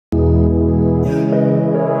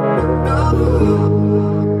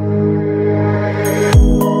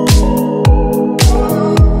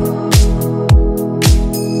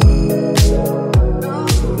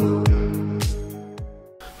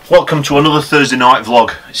Welcome to another Thursday night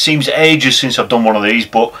vlog. It seems ages since I've done one of these,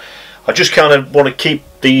 but I just kind of want to keep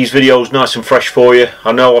these videos nice and fresh for you.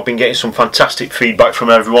 I know I've been getting some fantastic feedback from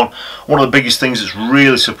everyone. One of the biggest things that's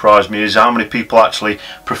really surprised me is how many people actually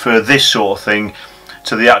prefer this sort of thing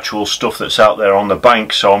to the actual stuff that's out there on the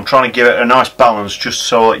bank. So I'm trying to give it a nice balance, just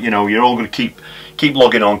so that, you know, you're all going to keep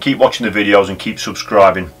logging on, keep watching the videos and keep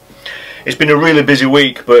subscribing. It's been a really busy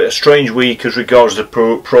week, but a strange week as regards the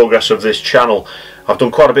progress of this channel. I've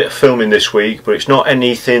done quite a bit of filming this week, but it's not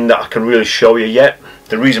anything that I can really show you yet.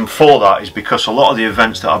 The reason for that is because a lot of the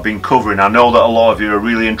events that I've been covering, I know that a lot of you are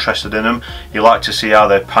really interested in them. You like to see how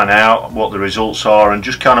they pan out, what the results are, and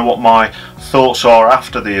just kind of what my thoughts are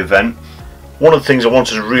after the event. One of the things I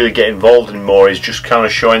wanted to really get involved in more is just kind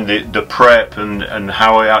of showing the prep and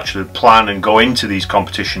how I actually plan and go into these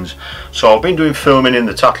competitions. So I've been doing filming in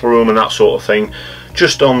the tattle room and that sort of thing,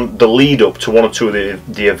 just on the lead up to one or two of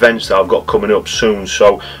the events that I've got coming up soon.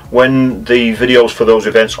 So when the videos for those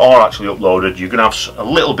events are actually uploaded, you're going to have a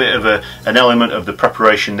little bit of an element of the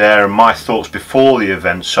preparation there and my thoughts before the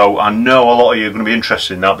event. So I know a lot of you are going to be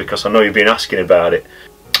interested in that, because I know you've been asking about it.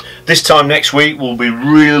 This time next week we'll be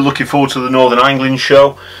really looking forward to the Northern Angling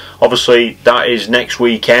Show. Obviously that is next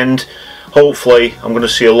weekend. Hopefully I'm going to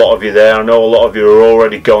see a lot of you there. I know a lot of you are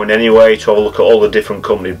already going anyway to have a look at all the different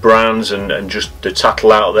company brands and just the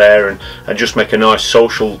tattle out there and just make a nice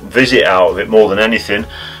social visit out of it more than anything.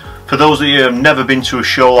 For those of you who have never been to a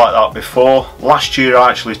show like that before, last year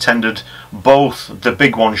I actually attended both the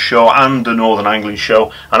Big One show and the Northern Angling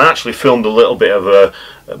Show, and I actually filmed a little bit of a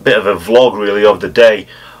vlog really of the day,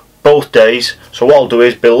 both days. So what I'll do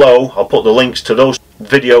is below I'll put the links to those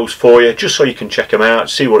videos for you, just so you can check them out,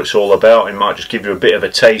 see what it's all about. It might just give you a bit of a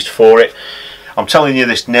taste for it. I'm telling you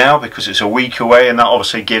this now because it's a week away, and that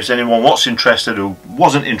obviously gives anyone what's interested who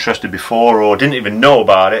wasn't interested before or didn't even know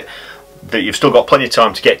about it, that you've still got plenty of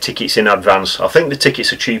time to get tickets in advance. I think the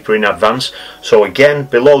tickets are cheaper in advance, so again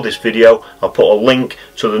below this video I'll put a link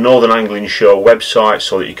to the Northern Angling Show website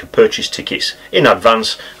so that you can purchase tickets in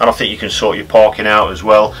advance, and I think you can sort your parking out as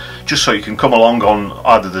well, just so you can come along on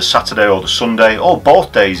either the Saturday or the Sunday, or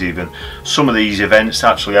both days even. Some of these events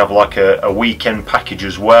actually have like a weekend package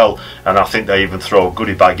as well, and I think they even throw a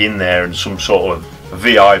goodie bag in there and some sort of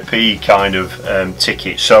VIP kind of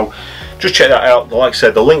ticket. So just check that out. Like I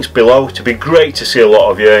said, the link's below. It'd be great to see a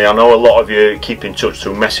lot of you. I know a lot of you keep in touch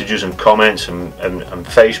through messages and comments and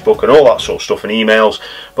Facebook and all that sort of stuff, and emails,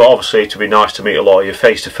 but obviously it'd be nice to meet a lot of you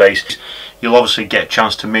face to face. You'll obviously get a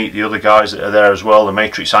chance to meet the other guys that are there as well, the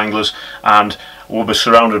Matrix Anglers, and we'll be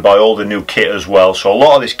surrounded by all the new kit as well. So a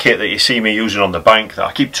lot of this kit that you see me using on the bank that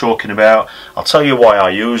I keep talking about, I'll tell you why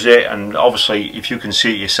I use it, and obviously if you can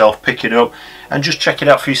see it yourself, pick it up and just check it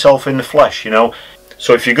out for yourself in the flesh, you know.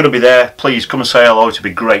 So if you're going to be there, please come and say hello. It'd be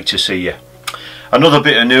great to see you. Another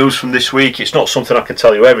bit of news from this week. It's not something I can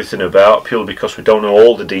tell you everything about, purely because we don't know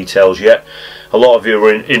all the details yet. A lot of you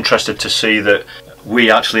were interested to see that we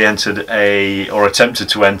actually entered or attempted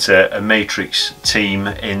to enter a Matrix team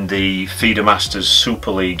in the Feeder Masters Super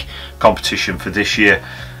League competition for this year.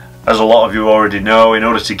 As a lot of you already know, in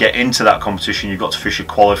order to get into that competition you've got to fish a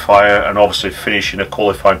qualifier and obviously finish in a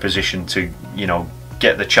qualifying position to, you know,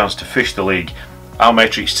 get the chance to fish the league. Our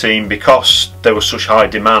Matrix team, because there was such high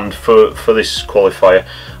demand for this qualifier,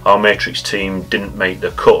 our Matrix team didn't make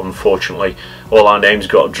the cut, unfortunately. All our names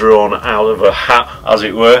got drawn out of a hat, as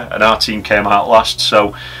it were, and our team came out last,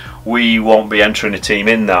 so we won't be entering a team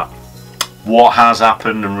in that. What has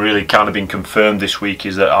happened and really kind of been confirmed this week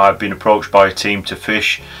is that I've been approached by a team to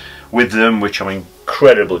fish with them, which I'm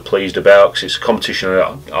incredibly pleased about, because it's a competition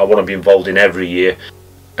that I want to be involved in every year.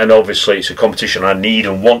 And obviously it's a competition I need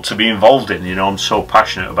and want to be involved in. You know, I'm so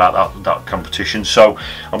passionate about that competition. So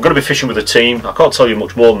I'm going to be fishing with a team. I can't tell you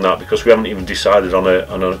much more than that because we haven't even decided on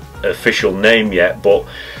an official name yet. But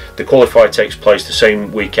the qualifier takes place the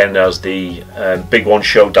same weekend as the Big One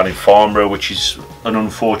show down in Farnborough, which is an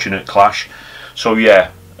unfortunate clash. So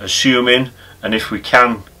yeah, assuming, and if we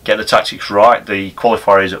can get the tactics right, the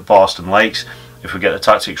qualifier is at Barston Lakes. If we get the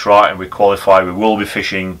tactics right and we qualify, we will be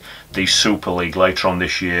fishing the Super League later on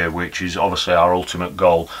this year, which is obviously our ultimate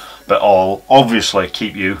goal. But I'll obviously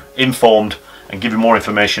keep you informed and give you more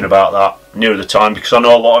information about that nearer the time, because I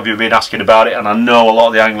know a lot of you have been asking about it, and I know a lot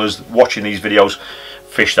of the anglers watching these videos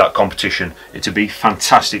fish that competition. It'd be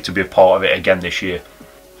fantastic to be a part of it again this year.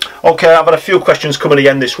 Okay, I've had a few questions coming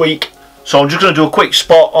again this week. So I'm just going to do a quick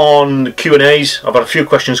spot on the Q&As. I've had a few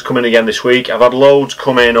questions come in again this week. I've had loads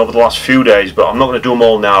come in over the last few days, but I'm not going to do them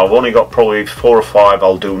all now. I've only got probably 4 or 5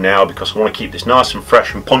 I'll do now because I want to keep this nice and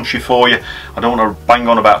fresh and punchy for you. I don't want to bang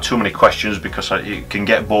on about too many questions because it can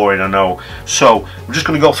get boring, I know. So I'm just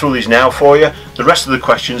going to go through these now for you. The rest of the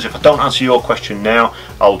questions, if I don't answer your question now,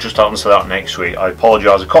 I'll just answer that next week. I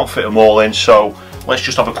apologise, I can't fit them all in, so let's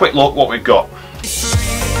just have a quick look what we've got.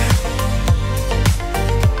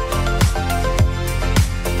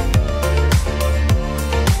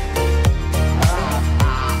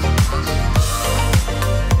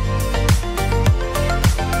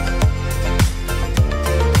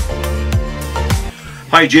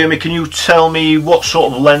 Hi Jamie, can you tell me what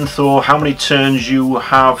sort of length or how many turns you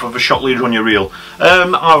have of a shock leader on your reel?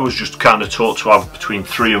 I was just kind of taught to have between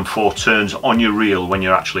 3 and 4 turns on your reel when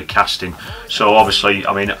you're actually casting. So obviously,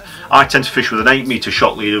 I mean, I tend to fish with an 8 metre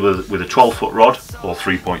shock leader with a 12-foot rod, or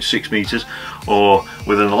 3.6 metres, or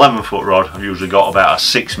with an 11-foot rod. I've usually got about a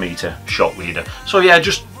 6 metre shock leader. So yeah,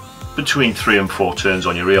 just between 3 and 4 turns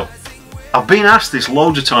on your reel. I've been asked this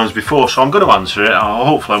loads of times before, so I'm going to answer it.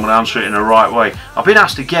 Hopefully I'm going to answer it in the right way. I've been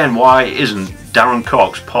asked again, why isn't Darren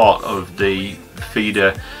Cox part of the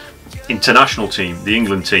feeder international team, the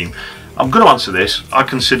England team? I'm going to answer this. I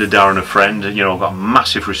consider Darren a friend. You know, I've got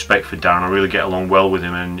massive respect for Darren. I really get along well with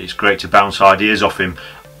him, and it's great to bounce ideas off him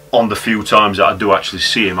on the few times that I do actually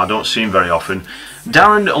see him. I don't see him very often.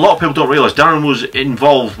 Darren, a lot of people don't realise, Darren was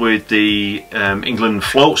involved with the England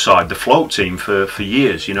float side, the float team for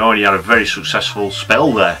years, you know, and he had a very successful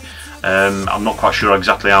spell there. I'm not quite sure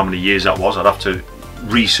exactly how many years that was, I'd have to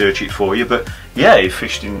research it for you, but yeah, he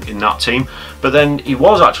fished in that team. But then he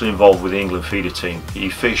was actually involved with the England feeder team. He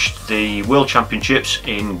fished the World Championships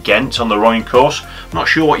in Ghent on the rowing course. I'm not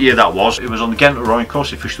sure what year that was. It was on the Ghent rowing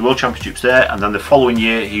course. He fished the World Championships there, and then the following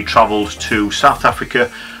year he travelled to South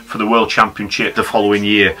Africa for the World Championship the following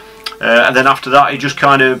year. And then after that he just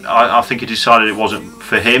kind of, I think he decided it wasn't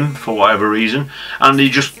for him for whatever reason, and he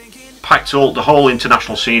just packed the whole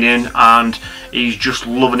international scene in, and he's just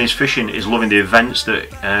loving his fishing. He's loving the events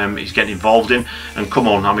that he's getting involved in, and come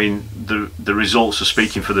on, I mean, the results are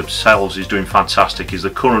speaking for themselves. He's doing fantastic. He's the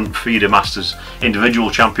current Feeder Masters individual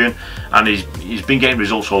champion, and he's been getting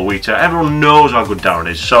results all week. Everyone knows how good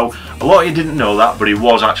Darren is, so a lot of you didn't know that, but he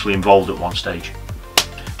was actually involved at one stage.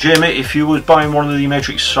 Jamie, if you was buying one of the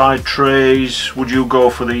Matrix side trays, would you go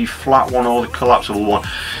for the flat one or the collapsible one?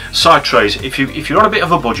 Side trays, if you're on a bit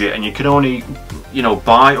of a budget and you can only, you know,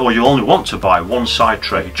 buy, or you only want to buy one side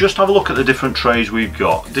tray, just have a look at the different trays we've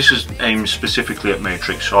got. This is aimed specifically at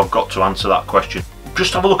Matrix, so I've got to answer that question.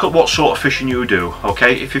 Just have a look at what sort of fishing you do,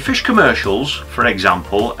 okay? If you fish commercials, for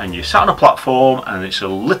example, and you sat on a platform and it's a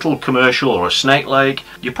little commercial or a snake lake,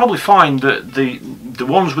 you probably find that the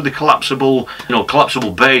ones with the collapsible, you know,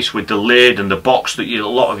 collapsible base with the lid and the box that a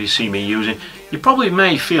lot of you see me using, you probably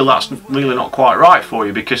may feel that's really not quite right for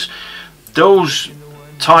you, because those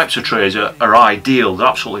types of trays are ideal. They're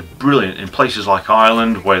absolutely brilliant in places like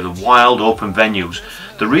Ireland, where the wild open venues.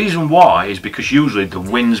 The reason why is because usually the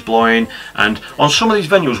wind's blowing, and on some of these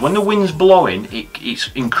venues when the wind's blowing,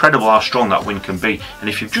 it's incredible how strong that wind can be. And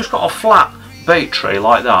if you've just got a flat bait tray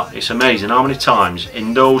like that, it's amazing how many times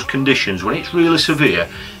in those conditions when it's really severe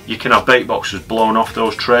you can have bait boxes blown off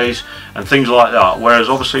those trays and things like that. Whereas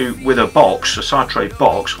obviously with a box, a side tray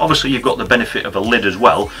box, obviously you've got the benefit of a lid as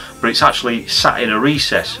well, but it's actually sat in a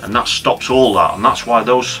recess, and that stops all that. And that's why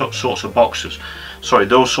those sorts of boxes, sorry,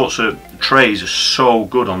 those sorts of trays are so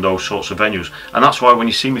good on those sorts of venues. And that's why when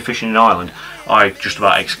you see me fishing in Ireland, I just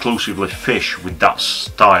about exclusively fish with that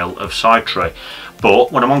style of side tray.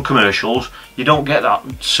 But when I'm on commercials, you don't get that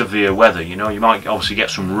severe weather, you know. You might obviously get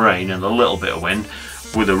some rain and a little bit of wind.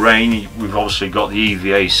 With the rain, we've obviously got the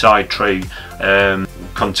EVA side tray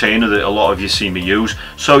container that a lot of you see me use,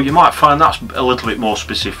 so you might find that's a little bit more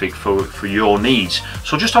specific for your needs.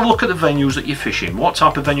 So just have a look at the venues that you're fishing, what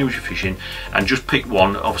type of venues you're fishing, and just pick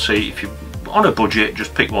one. Obviously if you're on a budget,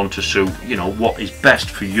 just pick one to suit, you know, what is best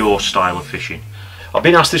for your style of fishing. I've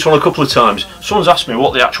been asked this one a couple of times. Someone's asked me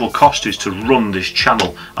what the actual cost is to run this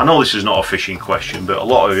channel. I know this is not a fishing question, but a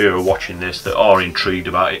lot of you are watching this that are intrigued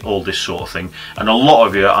about it, all this sort of thing. And a lot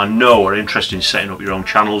of you, I know, are interested in setting up your own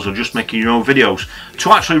channels or just making your own videos.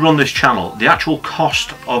 To actually run this channel, the actual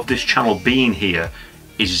cost of this channel being here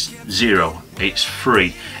is zero. It's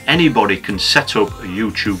free. Anybody can set up a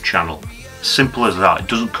YouTube channel. Simple as that. It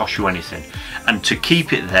doesn't cost you anything. And to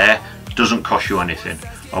keep it there doesn't cost you anything.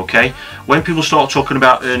 Okay, when people start talking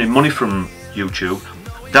about earning money from YouTube,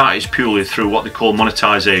 that is purely through what they call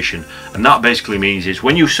monetization, and that basically means is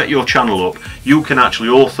when you set your channel up, you can actually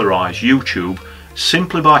authorize YouTube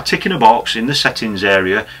simply by ticking a box in the settings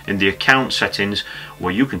area, in the account settings,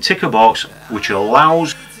 where you can tick a box which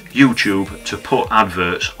allows YouTube to put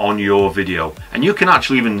adverts on your video. And you can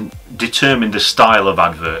actually even determine the style of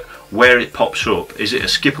advert, where it pops up. Is it a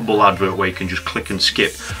skippable advert where you can just click and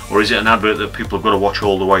skip, or is it an advert that people have got to watch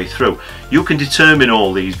all the way through? You can determine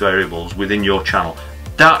all these variables within your channel.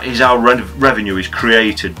 That is how revenue is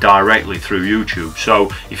created directly through YouTube.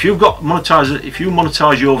 So if you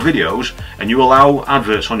monetize your videos and you allow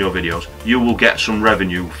adverts on your videos, you will get some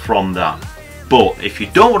revenue from that. But if you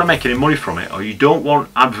don't want to make any money from it, or you don't want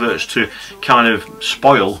adverts to kind of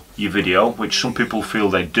spoil your video, which some people feel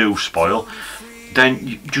they do spoil, then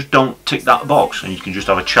you just don't tick that box, and you can just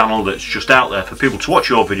have a channel that's just out there for people to watch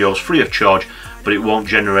your videos free of charge, but it won't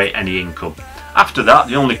generate any income. After that,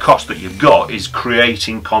 the only cost that you've got is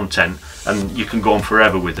creating content, and you can go on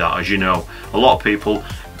forever with that. As you know, a lot of people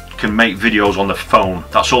can make videos on the phone.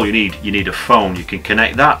 That's all you need. You need a phone. You can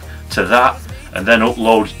connect that to that and then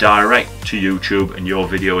upload direct to YouTube, and your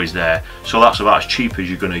video is there. So that's about as cheap as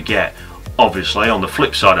you're going to get. Obviously, on the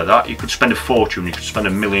flip side of that, you could spend a fortune. You could spend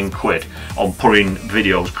 £1 million on putting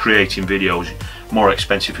videos, creating videos, more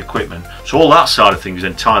expensive equipment. So all that side of things is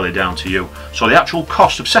entirely down to you. So the actual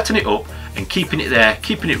cost of setting it up and keeping it there,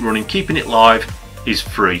 keeping it running, keeping it live is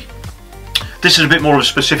free. This is a bit more of a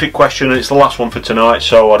specific question, and it's the last one for tonight,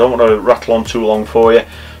 so I don't want to rattle on too long for you.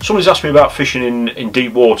 Somebody's asked me about fishing in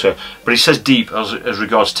deep water, but it says deep as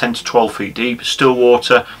regards 10 to 12 feet deep, still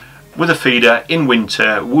water, with a feeder in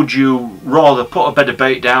winter. Would you rather put a bed of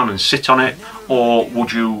bait down and sit on it, or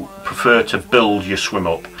would you prefer to build your swim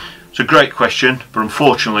up? It's a great question, but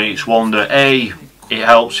unfortunately it's one that A, it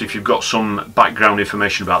helps if you've got some background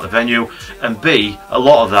information about the venue, and B, a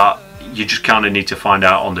lot of that you just kind of need to find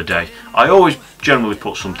out on the day. I always generally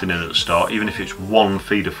put something in at the start, even if it's one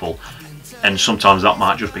feeder full, and sometimes that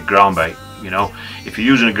might just be ground bait. You know, if you're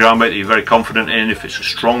using a ground bait that you're very confident in, if it's a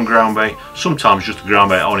strong ground bait, sometimes just a ground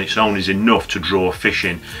bait on its own is enough to draw fish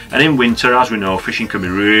in. And in winter, as we know, fishing can be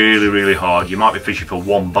really hard. You might be fishing for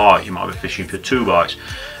one bite, you might be fishing for 2 bites.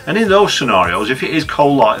 And in those scenarios, if it is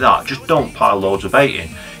cold like that, just don't pile loads of bait in.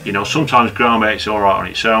 You know, sometimes ground bait's alright on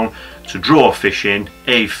its own to draw fish in,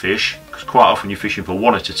 a fish, because quite often you're fishing for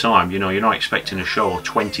 1 at a time. You know, you're not expecting a show of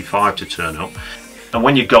 25 to turn up. And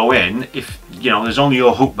when you go in, if you know there's only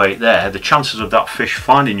your hook bait there, the chances of that fish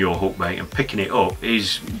finding your hook bait and picking it up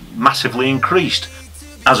is massively increased,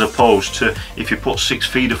 as opposed to if you put 6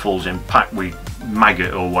 feederfuls in packed with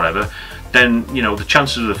maggot or whatever, then you know the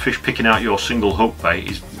chances of the fish picking out your single hook bait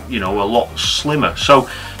is, you know, a lot slimmer. So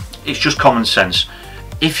it's just common sense.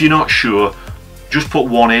 If you're not sure, just put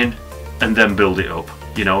 1 in and then build it up.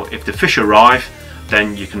 You know, if the fish arrive,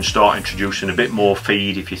 then you can start introducing a bit more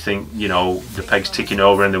feed if you think, you know, the peg's ticking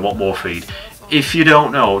over and they want more feed. If you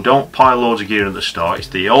don't know, don't pile loads of gear at the start. It's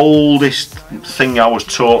the oldest thing I was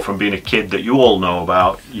taught from being a kid that you all know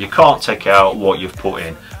about. You can't take out what you've put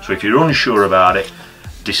in. So if you're unsure about it,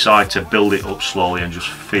 decide to build it up slowly and just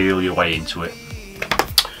feel your way into it.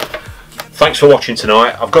 Thanks for watching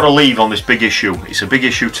tonight. I've got to leave on this big issue. It's a big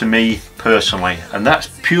issue to me personally, and that's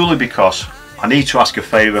purely because I need to ask a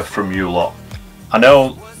favour from you lot. I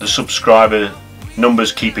know the subscriber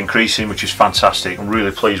numbers keep increasing, which is fantastic. I'm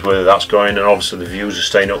really pleased where that's going, and obviously the views are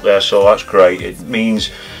staying up there, so that's great. It means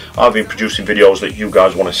I've been producing videos that you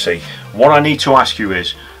guys want to see. What I need to ask you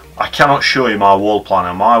is, I cannot show you my wall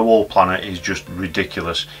planner. My wall planner is just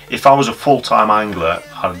ridiculous. If I was a full-time angler,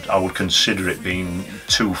 I would consider it being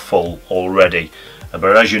too full already.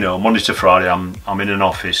 But as you know, Monday to Friday I'm in an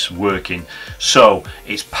office working, so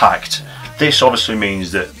it's packed. This obviously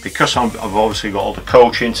means that because I've obviously got all the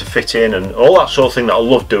coaching to fit in and all that sort of thing that I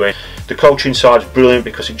love doing, the coaching side is brilliant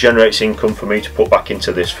because it generates income for me to put back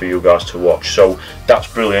into this for you guys to watch. So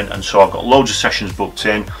that's brilliant, and so I've got loads of sessions booked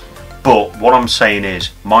in. But what I'm saying is,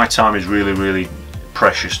 my time is really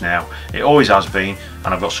precious now. It always has been,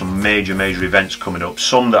 and I've got some major events coming up,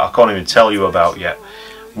 some that I can't even tell you about yet.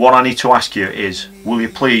 What I need to ask you is, will you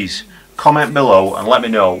please comment below and let me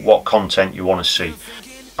know what content you want to see.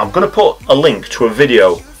 I'm going to put a link to a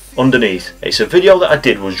video underneath. It's a video that I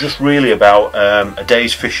did, was just really about a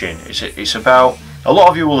day's fishing. It's about, a lot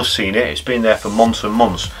of you will have seen it, it's been there for months and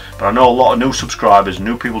months, but I know a lot of new subscribers,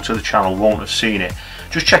 new people to the channel won't have seen it.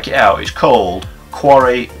 Just check it out. It's called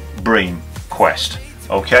Quarry Bream Quest.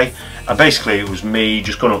 Okay, and basically it was me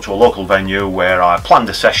just going up to a local venue where I planned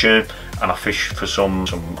a session and I fished for some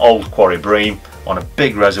old quarry bream on a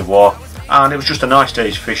big reservoir, and it was just a nice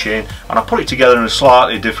day's fishing, and I put it together in a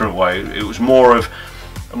slightly different way. It was more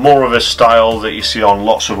of a style that you see on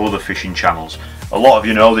lots of other fishing channels. A lot of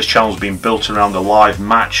you know this channel's been built around the live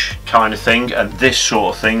match kind of thing, and this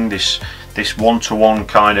sort of thing, this this one-to-one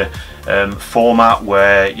kind of format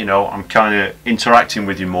where, you know, I'm kind of interacting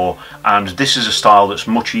with you more, and this is a style that's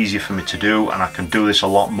much easier for me to do, and I can do this a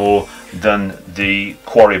lot more than the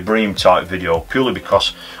Quarry Bream type video, purely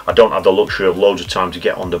because I don't have the luxury of loads of time to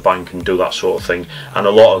get on the bank and do that sort of thing, and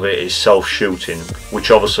a lot of it is self-shooting, which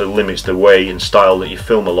obviously limits the way and style that you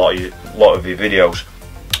film a lot of your videos.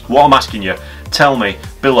 What I'm asking you, tell me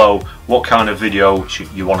below what kind of video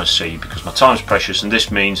you want to see, because my time's precious, and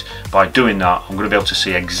this means by doing that I'm going to be able to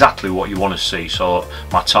see exactly what you want to see, so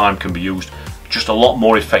my time can be used just a lot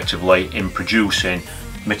more effectively in producing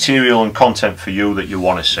material and content for you that you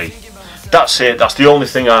want to see. That's it. That's the only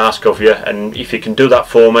thing I ask of you, and if you can do that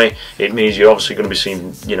for me, it means you're obviously going to be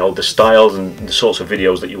seeing, you know, the styles and the sorts of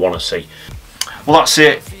videos that you want to see. Well, that's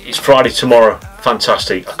it. It's Friday tomorrow.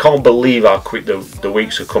 Fantastic. I can't believe how quick the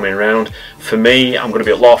weeks are coming around. For me, I'm going to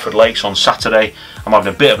be at Lawford Lakes on Saturday. I'm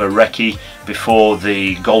having a bit of a recce before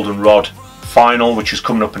the Golden Rod final, which is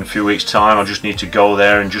coming up in a few weeks' time. I just need to go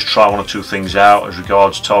there and just try one or two things out as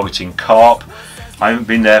regards targeting carp. I haven't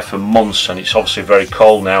been there for months, and it's obviously very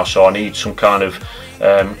cold now, so I need some kind of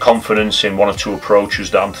confidence in one or two approaches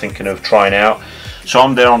that I'm thinking of trying out. So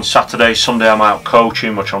I'm there on Saturday. Sunday I'm out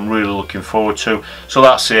coaching, which I'm really looking forward to. So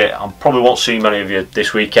that's it. I probably won't see many of you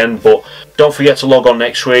this weekend, but don't forget to log on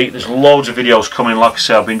next week. There's loads of videos coming. Like I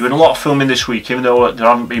said, I've been doing a lot of filming this week, even though there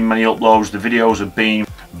haven't been many uploads. The videos have been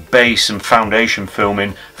base and foundation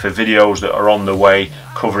filming for videos that are on the way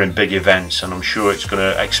covering big events, and I'm sure it's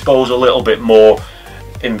going to expose a little bit more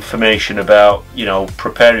information about, you know,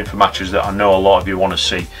 preparing for matches that I know a lot of you want to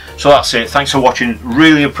see. So that's it. Thanks for watching.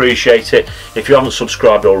 Really appreciate it. If you haven't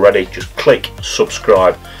subscribed already, just click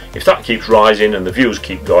subscribe. If that keeps rising and the views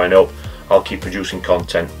keep going up, I'll keep producing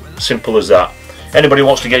content. Simple as that. Anybody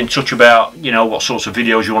wants to get in touch about, you know, what sorts of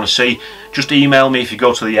videos you want to see, just email me. If you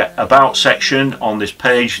go to the About section on this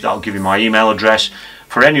page, that'll give you my email address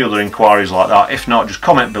for any other inquiries like that. If not, just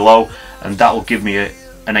comment below, and that will give me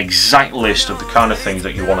an exact list of the kind of things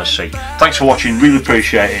that you want to see. Thanks for watching. Really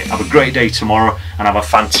appreciate it. Have a great day tomorrow, and have a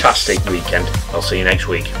fantastic weekend. I'll see you next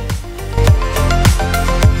week.